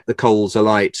never get the coals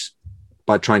alight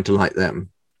by trying to light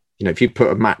them. If you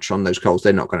put a match on those coals,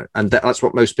 they're not going to. And that's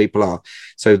what most people are.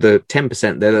 So the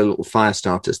 10%, they're the little fire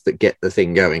starters that get the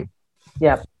thing going.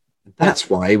 Yeah. That's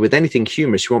why with anything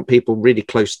humorous, you want people really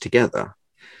close together.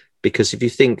 Because if you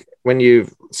think when you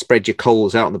spread your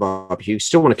coals out on the barbecue, you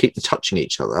still want to keep them touching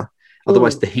each other.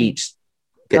 Otherwise, the heat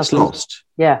gets lost.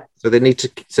 Yeah. So they need to.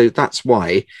 So that's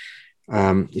why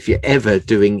if you're ever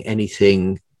doing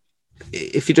anything,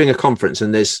 if you're doing a conference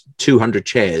and there's 200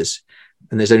 chairs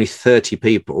and there's only 30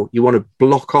 people, you want to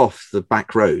block off the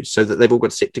back rows so that they've all got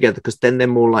to sit together, because then they're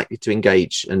more likely to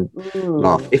engage and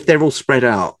laugh. If they're all spread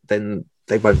out, then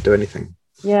they won't do anything.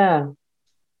 Yeah.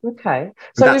 Okay.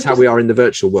 So that's how we are in the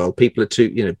virtual world. People are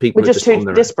too, we're just too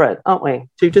disparate, aren't we?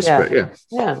 Too disparate,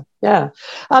 yeah.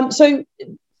 So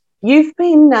you've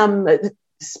been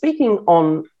speaking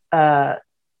on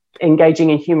engaging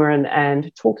in humour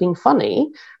and talking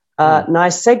funny.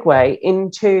 Nice segue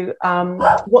into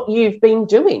what you've been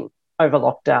doing over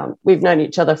lockdown. We've known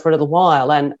each other for a little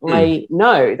while, and I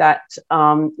know that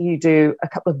you do a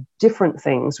couple of different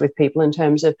things with people in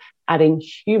terms of adding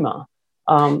humour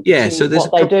so there's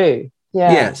what they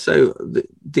do. So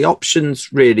the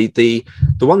options really, the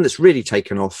one that's really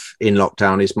taken off in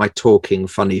lockdown is my Talking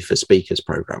Funny for Speakers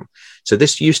program. So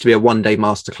this used to be a one-day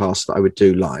masterclass that I would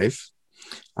do live,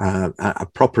 a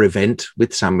proper event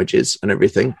with sandwiches and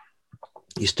everything.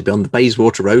 Used to be on the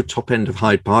Bayswater Road, top end of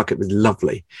Hyde Park. It was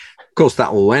lovely. Of course, that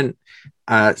all went.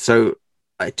 So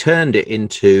I turned it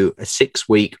into a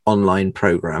 6-week online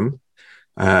program,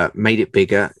 made it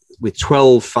bigger, with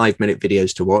 12 5-minute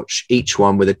videos to watch, each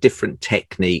one with a different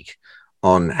technique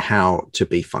on how to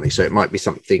be funny. So it might be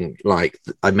something like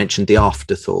I mentioned, the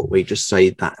afterthought, where you just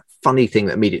say that funny thing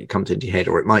that immediately comes into your head,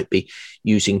 or it might be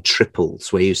using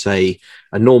triples, where you say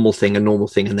a normal thing, and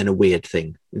then a weird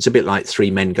thing. It's a bit like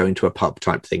three men going to a pub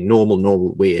type thing.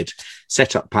 Normal, weird,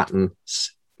 set up pattern,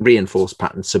 reinforce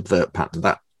pattern, subvert pattern.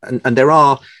 That and there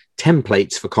are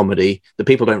templates for comedy that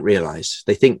people don't realize.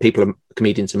 They think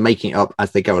comedians are making it up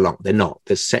as they go along. They're not.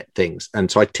 There's set things. And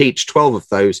so I teach 12 of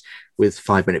those with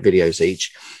 5-minute videos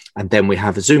each. And then we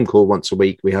have a Zoom call once a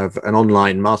week. We have an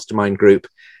online mastermind group.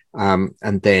 And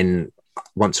then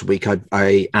once a week,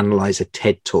 I analyze a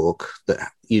TED talk that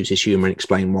uses humor and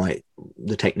explain why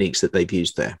the techniques that they've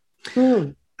used there.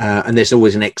 And there's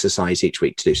always an exercise each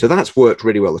week to do. So that's worked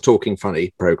really well, the Talking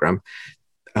Funny program.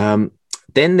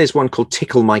 Then there's one called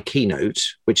Tickle My Keynote,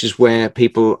 which is where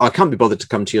people, I can't be bothered to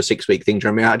come to your 6-week thing,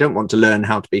 Jeremy. I don't want to learn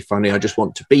how to be funny. I just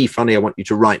want to be funny. I want you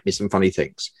to write me some funny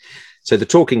things. So the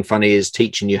Talking Funny is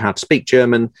teaching you how to speak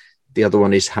German. The other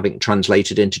one is having it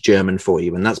translated into German for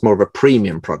you. And that's more of a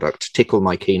premium product. Tickle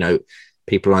My Keynote.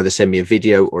 People either send me a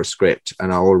video or a script,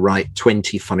 and I'll write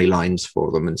 20 funny lines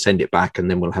for them and send it back. And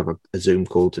then we'll have a Zoom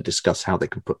call to discuss how they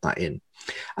can put that in.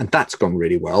 And that's gone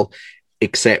really well,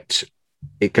 except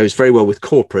it goes very well with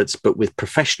corporates, but with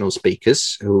professional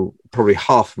speakers, who probably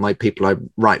half of my people I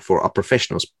write for are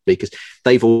professional speakers.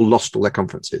 They've all lost all their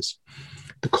conferences.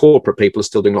 The corporate people are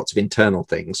still doing lots of internal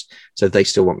things, so they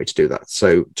still want me to do that.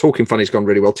 So Talking Funny's gone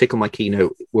really well. Tickle My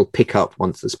Keynote will pick up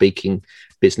once the speaking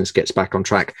business gets back on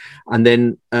track. And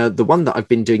then the one that I've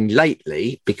been doing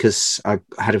lately, because I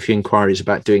had a few inquiries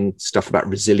about doing stuff about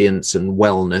resilience and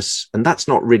wellness, and that's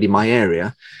not really my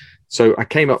area. So I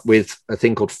came up with a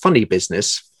thing called Funny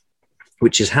Business,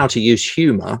 which is how to use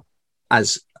humor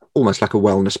as almost like a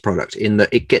wellness product, in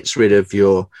that it gets rid of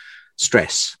your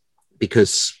stress,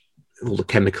 because all the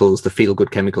chemicals, the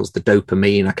feel-good chemicals, the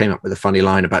dopamine. I came up with a funny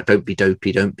line about don't be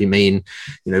dopey, don't be mean,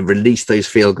 release those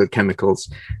feel-good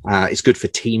chemicals. It's good for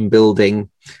team building.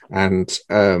 And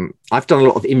I've done a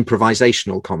lot of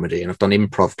improvisational comedy, and I've done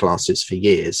improv classes for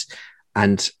years.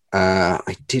 And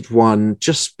I did one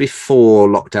just before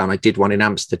lockdown. I did one in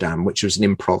Amsterdam, which was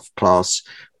an improv class,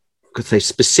 because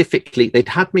they'd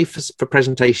had me for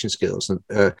presentation skills.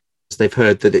 And they've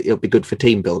heard that it'll be good for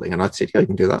team building. And I said, yeah, you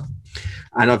can do that.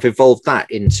 And I've evolved that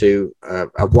into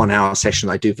a 1 hour session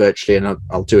I do virtually, and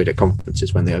I'll do it at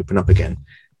conferences when they open up again.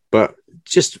 But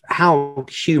just how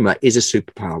humour is a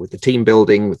superpower with the team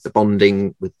building, with the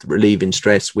bonding, with the relieving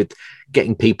stress, with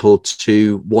getting people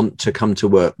to want to come to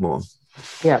work more.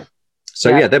 Yeah. So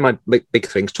yeah, they're my big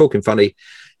things: talking funny,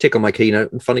 tick on my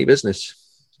keynote, and funny business.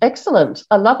 Excellent.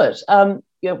 I love it.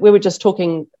 We were just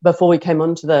talking before we came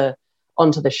onto the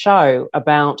show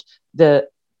about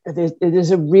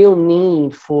there's a real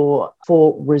need for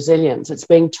resilience. It's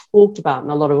being talked about in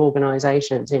a lot of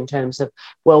organisations in terms of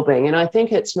well-being. And I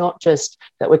think it's not just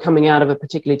that we're coming out of a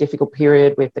particularly difficult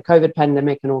period with the COVID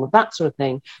pandemic and all of that sort of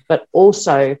thing, but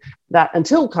also that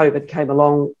until COVID came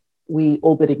along, we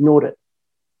all but ignored it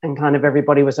and kind of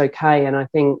everybody was okay. And I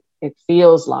think it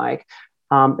feels like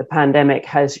the pandemic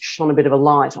has shone a bit of a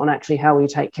light on actually how we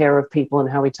take care of people and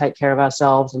how we take care of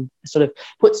ourselves, and sort of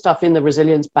put stuff in the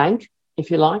resilience bank,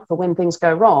 if you like, for when things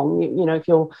go wrong. You know, if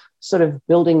you're sort of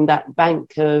building that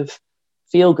bank of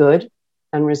feel good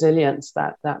and resilience,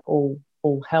 that all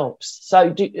helps.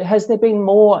 So has there been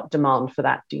more demand for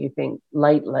that, do you think,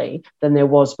 lately than there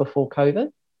was before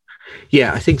COVID?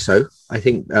 Yeah, I think so. I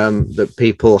think that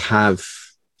people have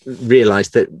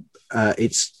realised that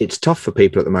it's tough for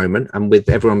people at the moment, and with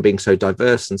everyone being so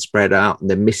diverse and spread out, and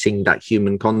they're missing that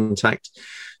human contact,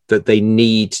 that they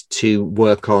need to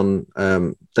work on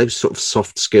those sort of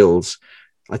soft skills.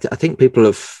 I think people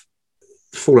have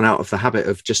fallen out of the habit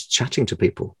of just chatting to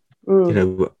people. You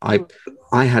know,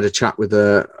 I had a chat with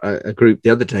a group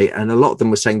the other day, and a lot of them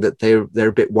were saying that they're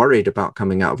a bit worried about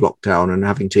coming out of lockdown and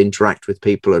having to interact with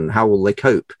people, and how will they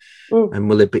cope,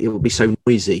 and it will be so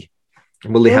noisy,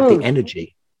 and will they have the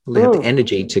energy? Will they have the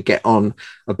energy to get on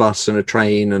a bus and a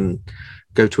train and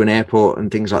go to an airport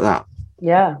and things like that?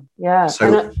 Yeah.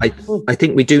 So I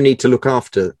think we do need to look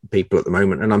after people at the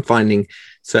moment, and I'm finding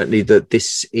certainly that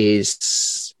this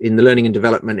is in the learning and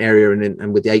development area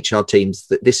and with the HR teams,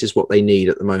 that this is what they need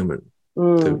at the moment,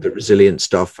 the resilient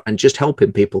stuff, and just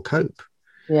helping people cope.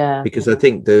 Yeah, because I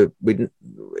think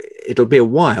it'll be a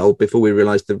while before we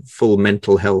realise the full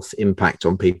mental health impact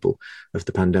on people of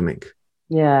the pandemic.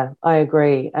 Yeah, I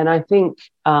agree, and I think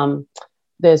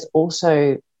there's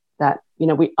also that, you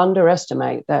know, we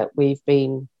underestimate that we've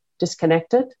been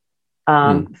disconnected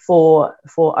for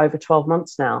over 12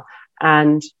 months now.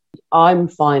 And I'm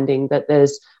finding that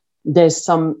there's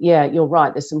some, you're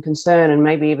right, there's some concern and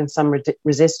maybe even some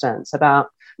resistance about,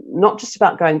 not just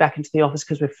about going back into the office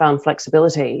because we've found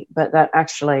flexibility, but that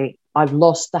actually I've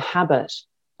lost the habit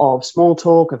of small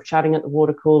talk, of chatting at the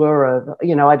water cooler, of,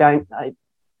 I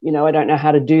don't know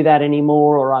how to do that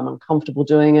anymore, or I'm uncomfortable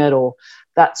doing it, or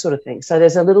that sort of thing. So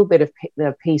there's a little bit of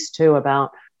the piece too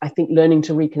about, I think, learning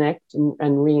to reconnect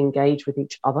and re-engage with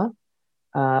each other,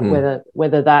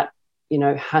 whether that,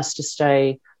 has to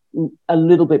stay a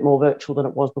little bit more virtual than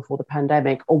it was before the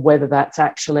pandemic, or whether that's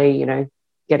actually,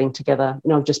 getting together.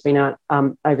 I've just been out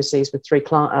overseas with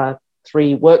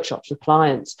three workshops with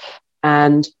clients,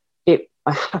 and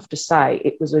I have to say,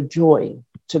 it was a joy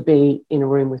to be in a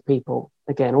room with people.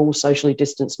 Again, all socially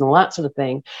distanced and all that sort of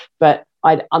thing. But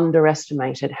I'd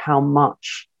underestimated how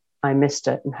much I missed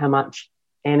it and how much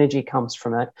energy comes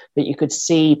from it. But you could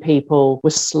see people were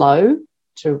slow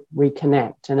to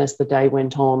reconnect. And as the day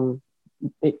went on,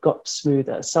 it got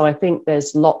smoother. So I think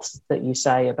there's lots that you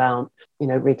say about,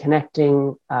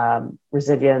 reconnecting,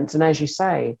 resilience. And as you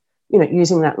say,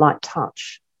 using that light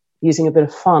touch, using a bit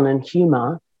of fun and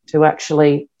humour to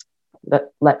actually,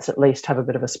 let's at least have a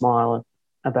bit of a smile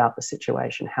about the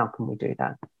situation. How can we do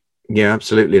that? Yeah,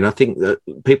 absolutely. And I think that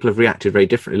people have reacted very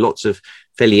differently. Lots of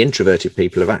fairly introverted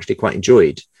people have actually quite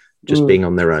enjoyed just being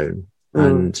on their own.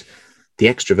 And the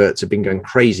extroverts have been going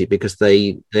crazy because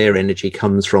their energy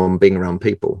comes from being around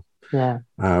people. Yeah.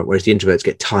 Whereas the introverts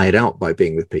get tired out by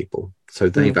being with people. So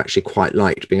they've actually quite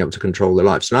liked being able to control their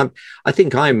lives. And I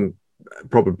think I'm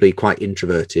probably quite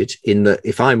introverted in that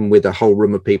if I'm with a whole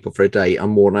room of people for a day,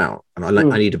 I'm worn out and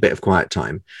I need a bit of quiet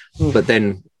time. But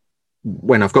then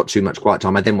when I've got too much quiet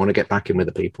time, I then want to get back in with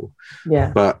the people.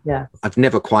 I've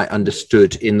never quite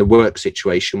understood in the work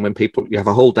situation when you have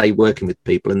a whole day working with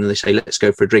people and then they say, let's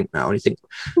go for a drink now. And you think,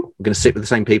 we're going to sit with the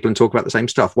same people and talk about the same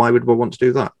stuff. Why would we want to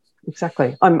do that?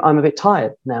 Exactly. I'm a bit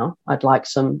tired now. I'd like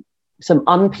some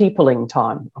unpeopling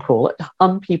time, I call it,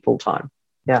 unpeople time.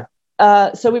 Yeah.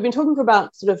 So we've been talking for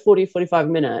about sort of 40, 45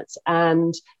 minutes,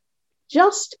 and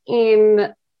just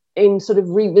in sort of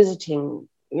revisiting,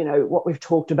 what we've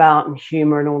talked about and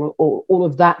humour and all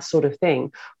of that sort of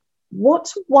thing,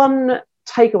 what's one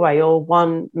takeaway or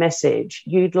one message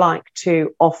you'd like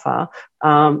to offer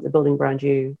the Building Brand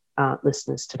You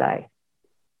listeners today?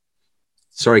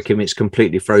 Sorry, Kim, it's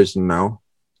completely frozen now.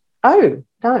 Oh,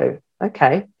 no.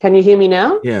 Okay. Can you hear me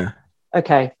now? Yeah.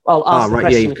 Okay. I'll ask the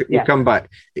question. Yeah, you come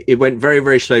back. It went very,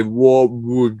 very slow. What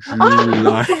would you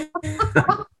like?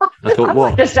 I thought,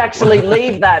 what? Just actually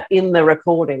leave that in the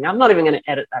recording. I'm not even going to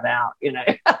edit that out, you know.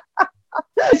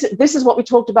 This is what we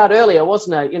talked about earlier,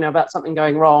 wasn't it? You know, about something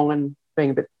going wrong and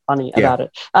being a bit funny about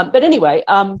it. But anyway,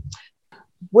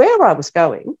 where I was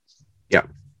going,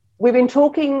 we've been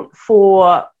talking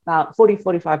for about 40,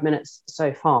 45 minutes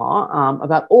so far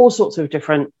about all sorts of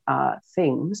different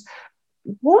things.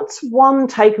 What's one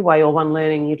takeaway or one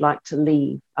learning you'd like to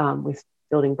leave with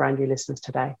Building Brand New listeners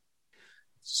today?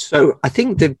 So I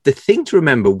think the thing to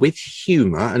remember with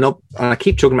humour, and I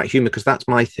keep talking about humour because that's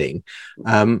my thing,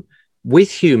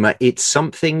 with humour, it's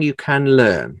something you can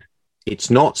learn. It's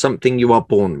not something you are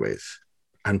born with.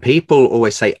 And people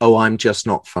always say, oh, I'm just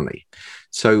not funny.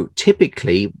 So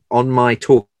typically on my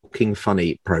Talking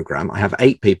Funny programme, I have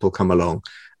 8 people come along,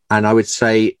 and I would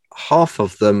say half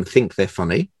of them think they're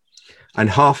funny and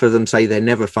half of them say they're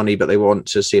never funny, but they want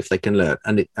to see if they can learn.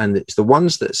 And it's the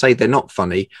ones that say they're not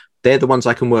funny, they're the ones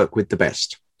I can work with the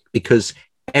best, because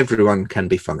everyone can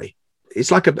be funny. It's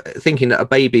like thinking that a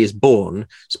baby is born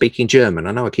speaking German.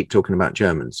 I know I keep talking about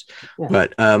Germans,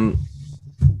 but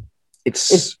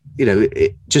it's you know,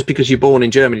 just because you're born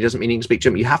in Germany doesn't mean you can speak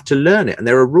German. You have to learn it, and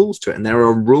there are rules to it, and there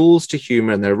are rules to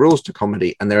humor, and there are rules to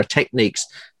comedy, and there are techniques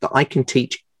that I can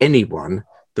teach anyone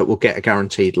that will get a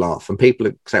guaranteed laugh. And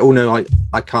people say, oh no,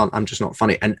 I can't, I'm just not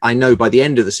funny. And I know by the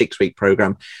end of the 6-week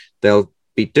program, they'll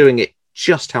be doing it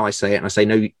just how I say it. And I say,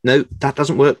 no, that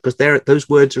doesn't work, because those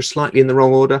words are slightly in the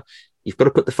wrong order. You've got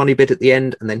to put the funny bit at the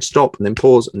end and then stop and then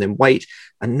pause and then wait.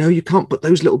 And no, you can't put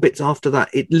those little bits after that.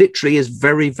 It literally is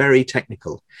very, very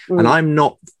technical. And I'm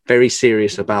not very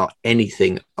serious about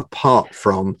anything apart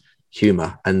from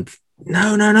humor. And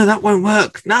no, that won't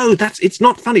work. No, it's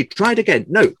not funny. Try it again.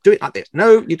 No, do it like this.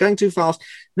 No, you're going too fast.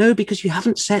 No, because you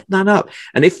haven't set that up.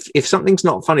 And if something's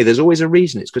not funny, there's always a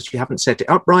reason. It's because you haven't set it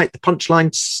up right. The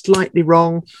punchline's slightly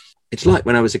wrong. It's like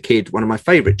when I was a kid, one of my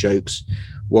favorite jokes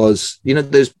was, you know,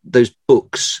 those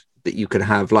books that you could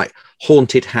have, like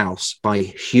Haunted House by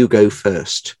Hugo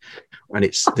First. And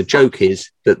the joke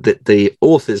is that the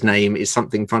author's name is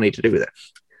something funny to do with it.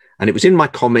 And it was in my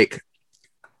comic.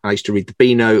 I used to read the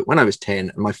Beano when I was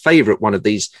 10. And my favorite one of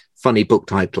these funny book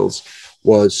titles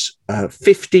was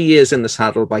 50 Years in the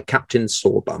Saddle by Captain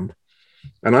Sawbum.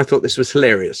 And I thought this was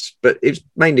hilarious, but it's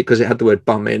mainly because it had the word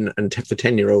bum in, and for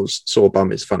 10-year-olds,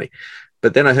 Sawbum is funny.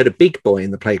 But then I heard a big boy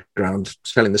in the playground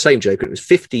telling the same joke. It was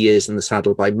 50 Years in the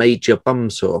Saddle by Major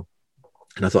Bumsaw.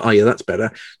 And I thought, oh yeah, that's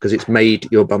better, because it's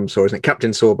made your bum sore, isn't it?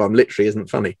 Captain Sawbum literally isn't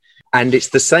funny. And it's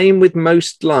the same with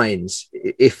most lines.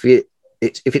 If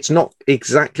it's not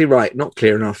exactly right, not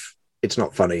clear enough, it's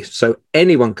not funny. So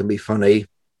anyone can be funny.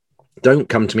 Don't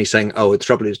come to me saying, oh, the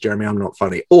trouble is, Jeremy, I'm not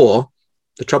funny. Or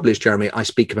the trouble is, Jeremy, I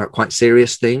speak about quite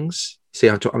serious things. See,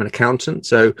 I'm an accountant,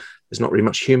 so there's not really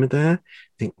much humor there.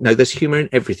 I think, no, there's humor in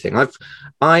everything.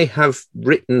 I have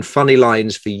written funny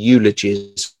lines for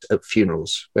eulogies at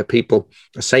funerals where people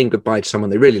are saying goodbye to someone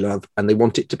they really love and they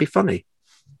want it to be funny.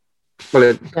 Well,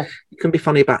 it can be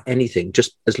funny about anything,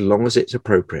 just as long as it's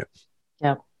appropriate.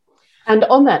 Yeah. And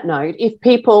on that note, if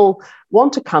people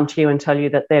want to come to you and tell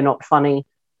you that they're not funny,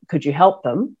 could you help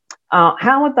them?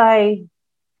 How would they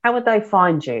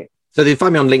find you? So they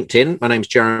find me on LinkedIn. My name's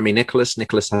Jeremy Nicholas.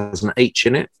 Nicholas has an H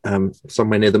in it,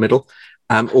 somewhere near the middle.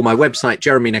 Or my website,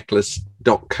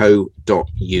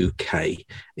 jeremynicholas.co.uk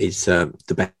is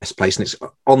the best place. And it's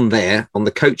on there, on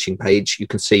the coaching page, you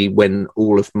can see when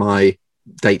all of my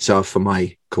dates are for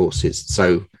my courses.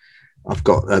 So I've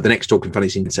got the next Talking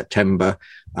Funnies in September,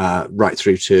 right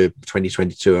through to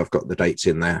 2022. I've got the dates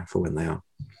in there for when they are.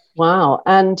 Wow.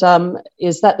 And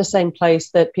is that the same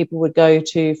place that people would go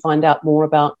to find out more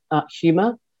about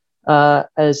humour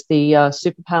as the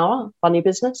superpower, funny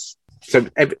business? So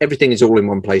everything is all in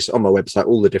one place on my website,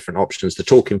 all the different options, the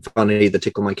Talking Funny, the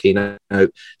Tickle My Keynote,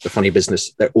 the funny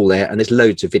business, they're all there. And there's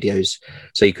loads of videos.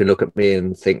 So you can look at me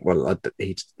and think, well,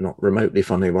 he's not remotely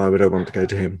funny. Why would I want to go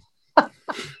to him?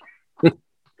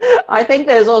 I think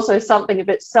there's also something a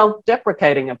bit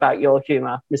self-deprecating about your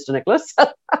humour, Mr. Nicholas.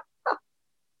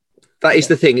 That is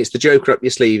the thing. It's the joker up your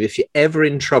sleeve. If you're ever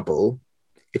in trouble,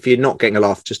 if you're not getting a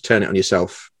laugh, just turn it on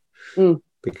yourself.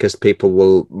 Because people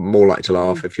will more likely to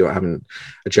laugh if you're having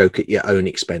a joke at your own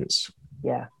expense.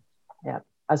 Yeah.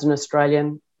 As an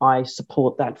Australian, I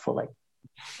support that fully.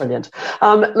 Brilliant.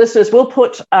 Listeners, we'll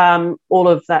put all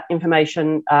of that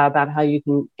information about how you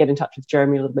can get in touch with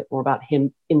Jeremy, a little bit more about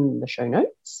him in the show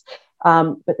notes.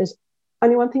 But there's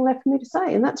only one thing left for me to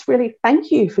say, and that's really thank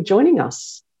you for joining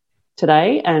us.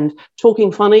 today and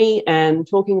talking funny and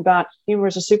talking about humour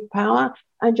as a superpower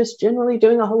and just generally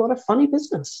doing a whole lot of funny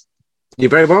business. You're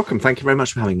very welcome. Thank you very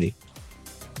much for having me.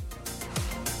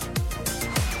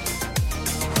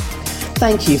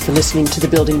 Thank you for listening to the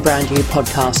Building Brand You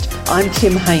podcast. I'm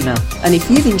Kim Hamer, and if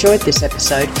you've enjoyed this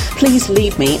episode, please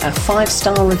leave me a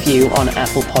 5-star review on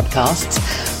Apple Podcasts.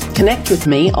 Connect with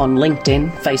me on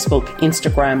LinkedIn, Facebook,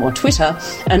 Instagram or Twitter,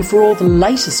 and for all the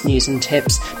latest news and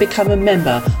tips, become a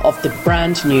member of the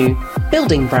brand new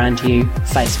Building Brand You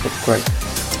Facebook group.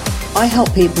 I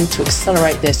help people to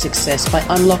accelerate their success by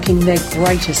unlocking their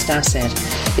greatest asset.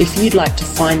 If you'd like to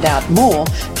find out more,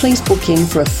 please book in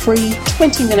for a free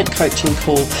 20-minute coaching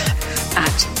call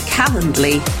at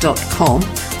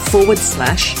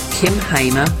calendly.com/Kim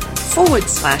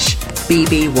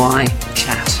Hamer/BBY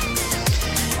chat.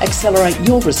 Accelerate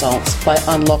your results by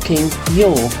unlocking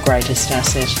your greatest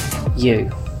asset, you.